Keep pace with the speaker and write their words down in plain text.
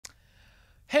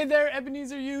Hey there,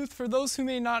 Ebenezer Youth. For those who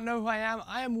may not know who I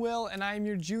am Will, and I am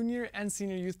your junior and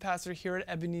senior youth pastor here at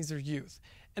Ebenezer Youth.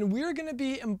 And we're going to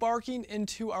be embarking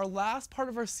into our last part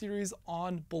of our series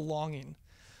on belonging.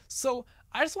 So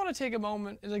I just want to take a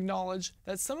moment and acknowledge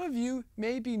that some of you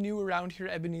may be new around here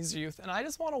at Ebenezer Youth, and I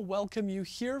just want to welcome you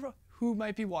here who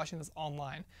might be watching this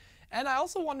online. And I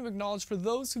also want to acknowledge for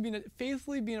those who've been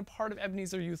faithfully being a part of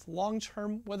Ebenezer Youth long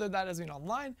term, whether that has been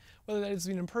online, whether that has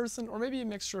been in person, or maybe a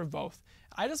mixture of both.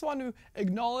 I just want to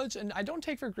acknowledge, and I don't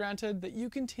take for granted, that you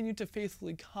continue to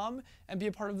faithfully come and be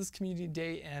a part of this community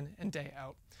day in and day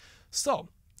out. So,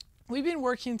 we've been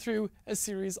working through a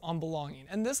series on belonging,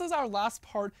 and this is our last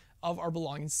part of our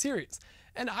belonging series.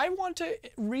 And I want to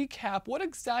recap what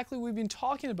exactly we've been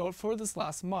talking about for this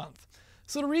last month.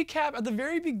 So to recap, at the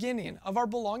very beginning of our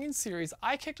belonging series,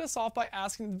 I kicked us off by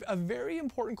asking a very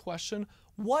important question: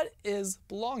 what is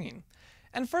belonging?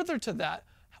 And further to that,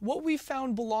 what we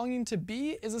found belonging to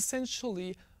be is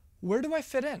essentially, where do I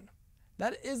fit in?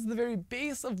 That is the very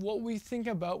base of what we think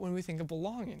about when we think of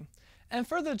belonging. And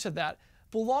further to that,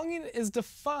 belonging is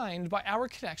defined by our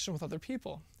connection with other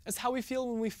people. It's how we feel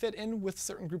when we fit in with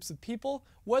certain groups of people,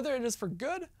 whether it is for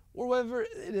good or whether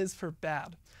it is for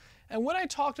bad. And when I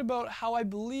talked about how I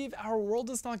believe our world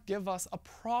does not give us a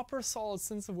proper solid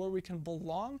sense of where we can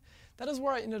belong, that is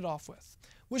where I ended off with,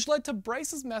 which led to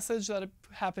Bryce's message that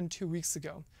happened 2 weeks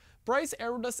ago. Bryce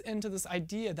arrowed us into this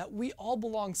idea that we all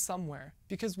belong somewhere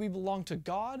because we belong to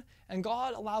God, and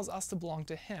God allows us to belong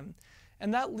to Him.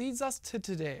 And that leads us to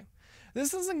today.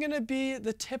 This isn't going to be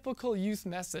the typical youth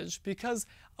message because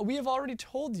we have already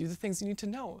told you the things you need to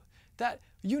know. That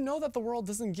you know that the world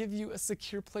doesn't give you a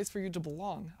secure place for you to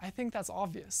belong. I think that's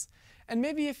obvious. And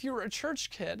maybe if you're a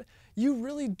church kid, you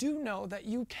really do know that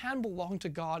you can belong to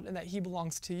God and that He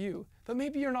belongs to you. But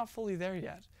maybe you're not fully there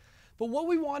yet. But what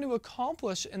we want to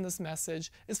accomplish in this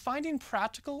message is finding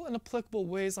practical and applicable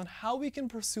ways on how we can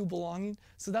pursue belonging.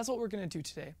 So that's what we're going to do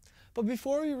today. But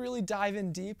before we really dive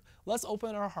in deep, let's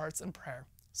open our hearts in prayer.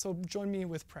 So join me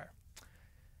with prayer.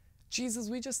 Jesus,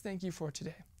 we just thank you for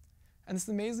today. And this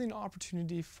amazing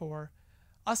opportunity for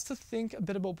us to think a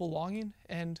bit about belonging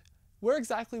and where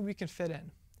exactly we can fit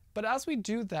in. But as we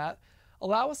do that,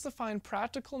 allow us to find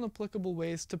practical and applicable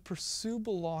ways to pursue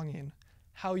belonging,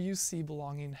 how you see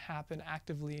belonging happen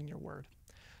actively in your word.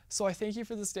 So I thank you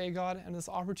for this day, God, and this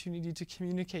opportunity to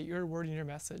communicate your word and your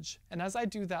message. And as I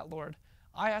do that, Lord,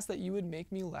 I ask that you would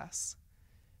make me less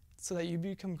so that you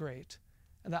become great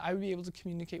and that I would be able to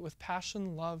communicate with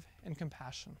passion, love, and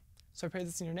compassion. So I pray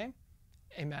this in your name.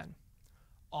 Amen.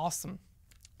 Awesome.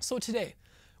 So today,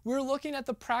 we're looking at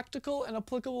the practical and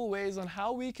applicable ways on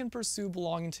how we can pursue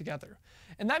belonging together.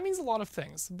 And that means a lot of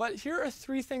things, but here are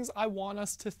 3 things I want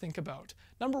us to think about.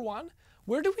 Number 1,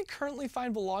 where do we currently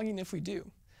find belonging if we do?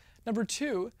 Number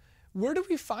 2, where do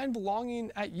we find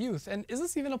belonging at youth? And is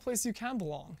this even a place you can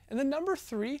belong? And then number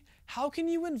 3, how can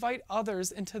you invite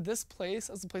others into this place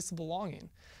as a place of belonging?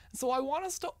 And so I want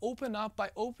us to open up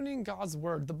by opening God's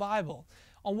word, the Bible,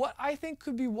 on what I think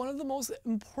could be one of the most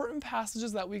important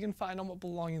passages that we can find on what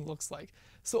belonging looks like.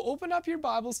 So open up your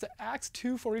Bibles to Acts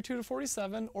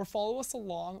 2:42-47, or follow us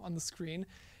along on the screen,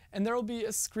 and there will be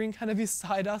a screen kind of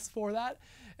beside us for that.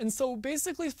 And so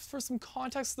basically, for some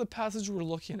context of the passage we're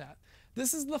looking at,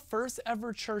 this is the first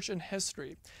ever church in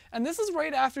history. And this is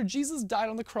right after Jesus died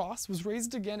on the cross, was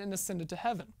raised again, and ascended to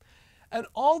heaven. And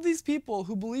all these people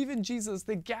who believe in Jesus,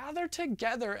 they gather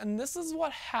together, and this is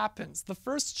what happens. The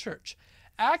first church,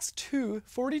 Acts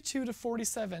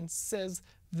 2:42-47 says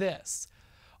this: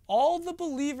 all the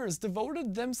believers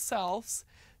devoted themselves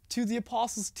to the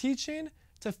apostles' teaching,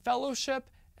 to fellowship,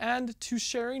 and to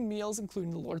sharing meals,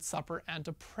 including the Lord's Supper, and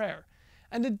to prayer.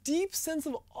 And a deep sense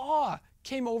of awe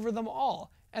came over them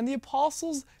all, and the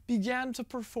apostles began to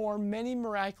perform many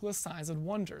miraculous signs and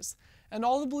wonders. And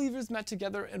all the believers met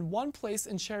together in one place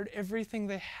and shared everything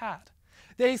they had.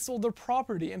 They sold their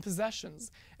property and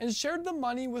possessions and shared the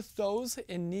money with those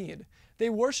in need. They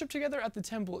worshiped together at the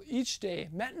temple each day,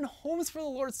 met in homes for the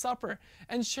Lord's Supper,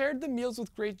 and shared the meals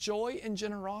with great joy and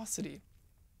generosity,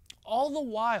 all the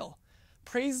while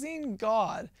praising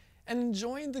God and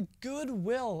enjoying the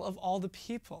goodwill of all the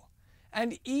people.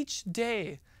 And each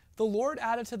day the Lord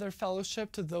added to their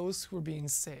fellowship to those who were being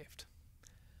saved.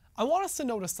 I want us to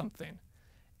notice something.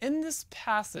 In this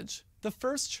passage, the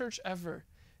first church ever,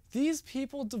 these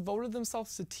people devoted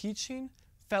themselves to teaching,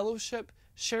 fellowship,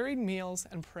 sharing meals,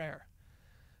 and prayer.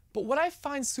 But what I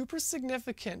find super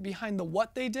significant behind the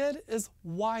what they did is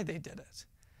why they did it.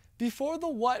 Before the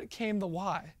what came the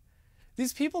why.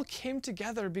 These people came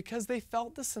together because they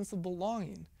felt the sense of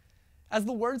belonging. As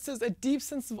the word says, a deep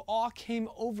sense of awe came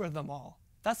over them all.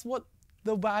 That's what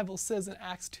the Bible says in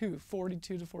Acts 2,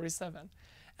 42 to 47.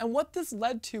 And what this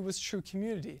led to was true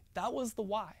community. That was the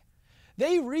why.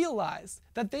 They realized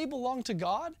that they belonged to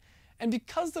God, and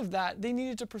because of that, they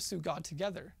needed to pursue God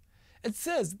together. It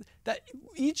says that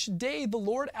each day the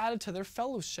Lord added to their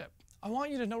fellowship. I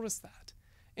want you to notice that.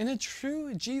 In a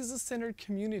true Jesus-centered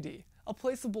community, a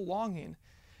place of belonging,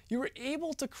 you were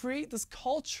able to create this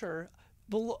culture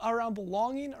around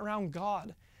belonging around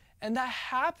God. And that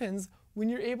happens when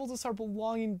you're able to start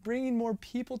belonging, bringing more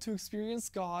people to experience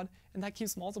God, and that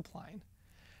keeps multiplying.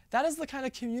 That is the kind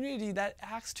of community that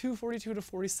Acts 2, 42 to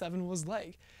 47 was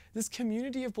like. This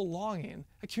community of belonging,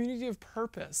 a community of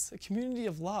purpose, a community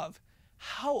of love.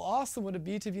 How awesome would it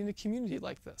be to be in a community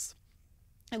like this?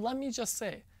 And let me just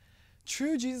say,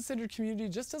 true Jesus-centered community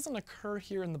just doesn't occur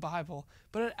here in the Bible,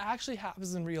 but it actually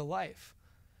happens in real life.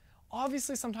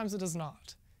 Obviously, sometimes it does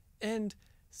not, and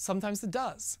sometimes it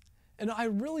does. And I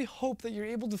really hope that you're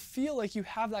able to feel like you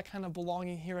have that kind of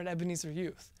belonging here at Ebenezer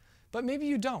Youth. But maybe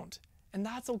you don't, and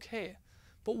that's okay.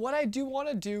 But what I do want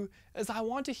to do is I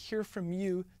want to hear from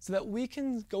you so that we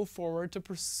can go forward to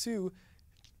pursue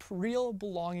real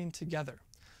belonging together.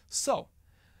 So,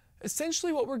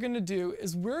 essentially what we're going to do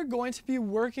is we're going to be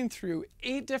working through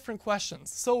 8 different questions.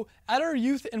 So at our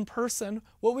youth in person,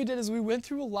 what we did is we went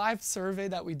through a live survey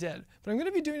that we did, but I'm going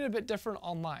to be doing it a bit different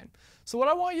online. So what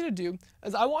I want you to do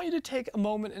is I want you to take a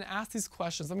moment and ask these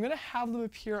questions. I'm going to have them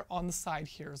appear on the side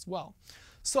here as well.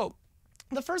 So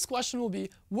the first question will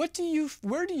be, where do you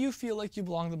feel like you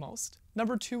belong the most?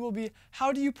 Number 2 will be,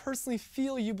 how do you personally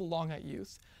feel you belong at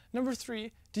youth? Number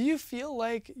 3, do you feel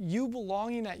like you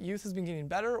belonging at youth has been getting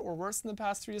better or worse in the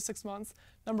past 3 to 6 months?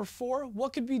 Number 4,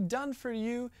 what could be done for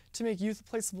you to make youth a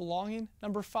place of belonging?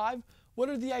 Number 5, what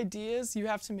are the ideas you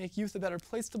have to make youth a better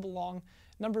place to belong?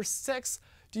 Number 6,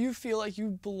 do you feel like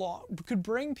you could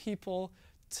bring people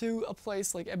to a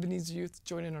place like Ebenezer Youth,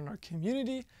 join in on our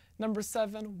community? Number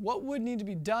 7, what would need to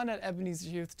be done at Ebenezer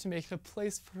Youth to make it a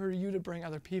place for you to bring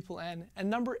other people in? And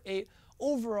number 8,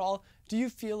 overall, do you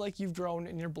feel like you've grown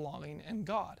in your belonging in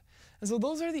God? And so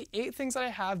those are the 8 things that I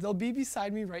have. They'll be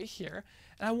beside me right here.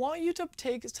 And I want you to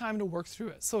take time to work through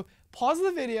it. So pause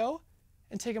the video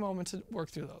and take a moment to work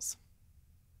through those.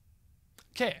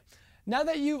 Okay, now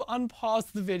that you've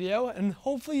unpaused the video and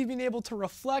hopefully you've been able to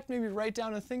reflect, maybe write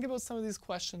down and think about some of these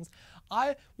questions,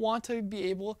 I want to be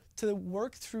able to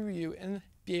work through you and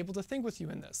be able to think with you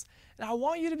in this. And I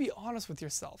want you to be honest with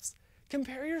yourselves.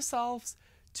 Compare yourselves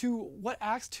to what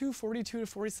Acts 2, 42 to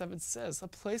 47 says, a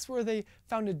place where they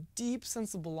found a deep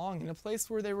sense of belonging, a place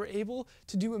where they were able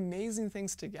to do amazing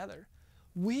things together.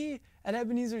 We at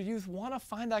Ebenezer Youth want to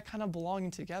find that kind of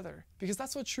belonging together because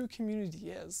that's what true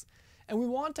community is. And we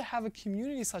want to have a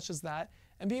community such as that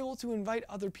and be able to invite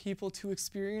other people to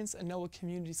experience and know a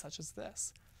community such as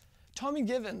this. Tommy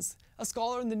Givens, a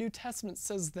scholar in the New Testament,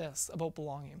 says this about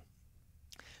belonging.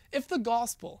 If the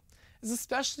gospel is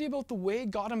especially about the way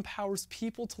God empowers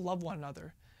people to love one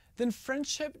another, then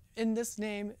friendship in this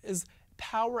name is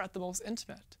power at the most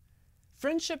intimate.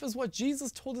 Friendship is what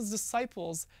Jesus told his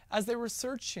disciples as they were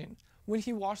searching when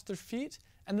he washed their feet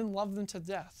and then loved them to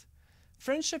death.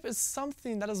 Friendship is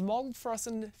something that is modeled for us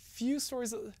in few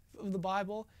stories of the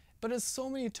Bible, but has so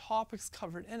many topics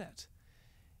covered in it.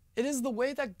 It is the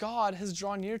way that God has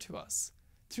drawn near to us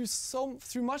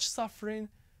through much suffering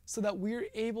so that we're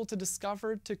able to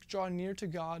discover, to draw near to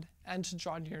God and to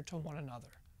draw near to one another.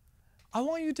 I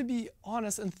want you to be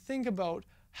honest and think about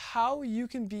how you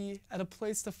can be at a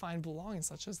place to find belonging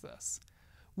such as this.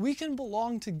 We can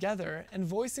belong together, and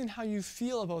voicing how you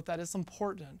feel about that is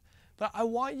important. But I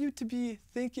want you to be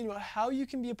thinking about how you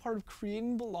can be a part of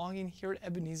creating belonging here at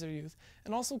Ebenezer Youth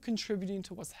and also contributing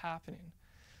to what's happening.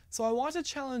 So I want to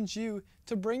challenge you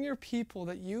to bring your people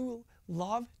that you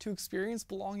love to experience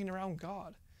belonging around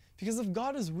God. Because if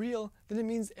God is real, then it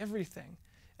means everything.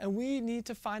 And we need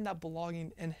to find that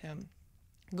belonging in Him.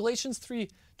 Galatians 3,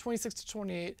 26 to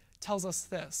 28 tells us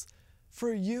this: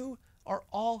 "For you are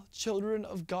all children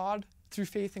of God through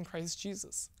faith in Christ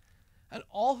Jesus. And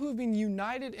all who have been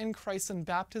united in Christ in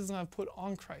baptism have put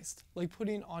on Christ, like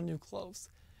putting on new clothes.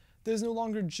 There is no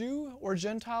longer Jew or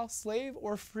Gentile, slave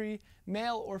or free,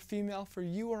 male or female, for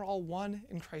you are all one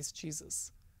in Christ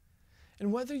Jesus."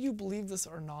 And whether you believe this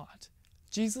or not,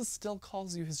 Jesus still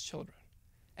calls you His children.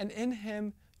 And in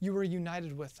Him, you are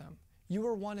united with Him. You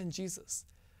are one in Jesus.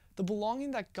 The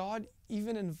belonging that God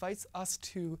even invites us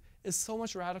to is so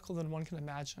much radical than one can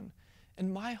imagine.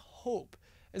 And my hope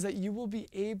is that you will be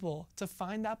able to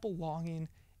find that belonging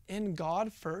in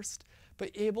God first,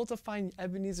 but able to find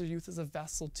Ebenezer Youth as a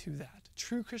vessel to that.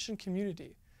 True Christian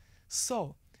community.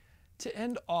 So, to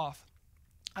end off,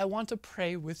 I want to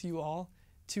pray with you all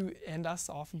to end us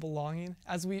off in belonging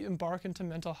as we embark into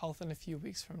mental health in a few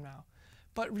weeks from now.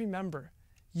 But remember,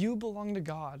 you belong to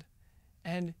God,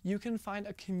 and you can find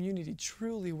a community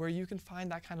truly where you can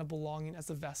find that kind of belonging as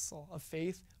a vessel of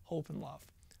faith, hope, and love.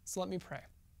 So let me pray.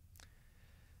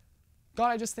 God,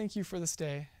 I just thank you for this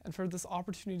day and for this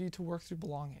opportunity to work through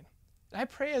belonging. And I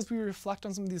pray as we reflect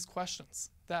on some of these questions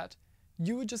that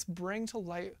you would just bring to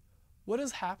light what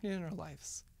is happening in our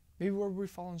lives, maybe where we've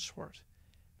fallen short,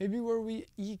 maybe where we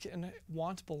eke and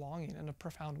want belonging in a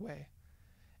profound way.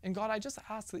 And God, I just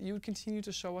ask that you would continue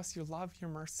to show us your love, your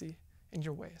mercy, and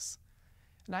your ways.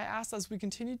 And I ask as we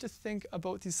continue to think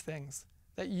about these things,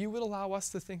 that you would allow us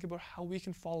to think about how we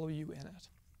can follow you in it.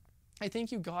 I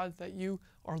thank you, God, that you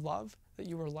are love, that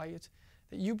you are light,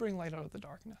 that you bring light out of the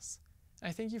darkness. And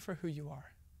I thank you for who you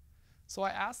are. So I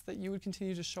ask that you would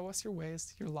continue to show us your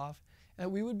ways, your love, and that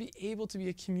we would be able to be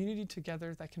a community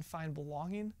together that can find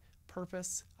belonging,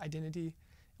 purpose, identity,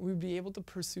 and we would be able to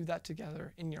pursue that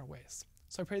together in your ways.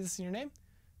 So I pray this in your name.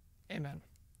 Amen.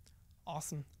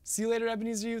 Awesome. See you later,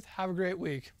 Ebenezer Youth. Have a great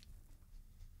week.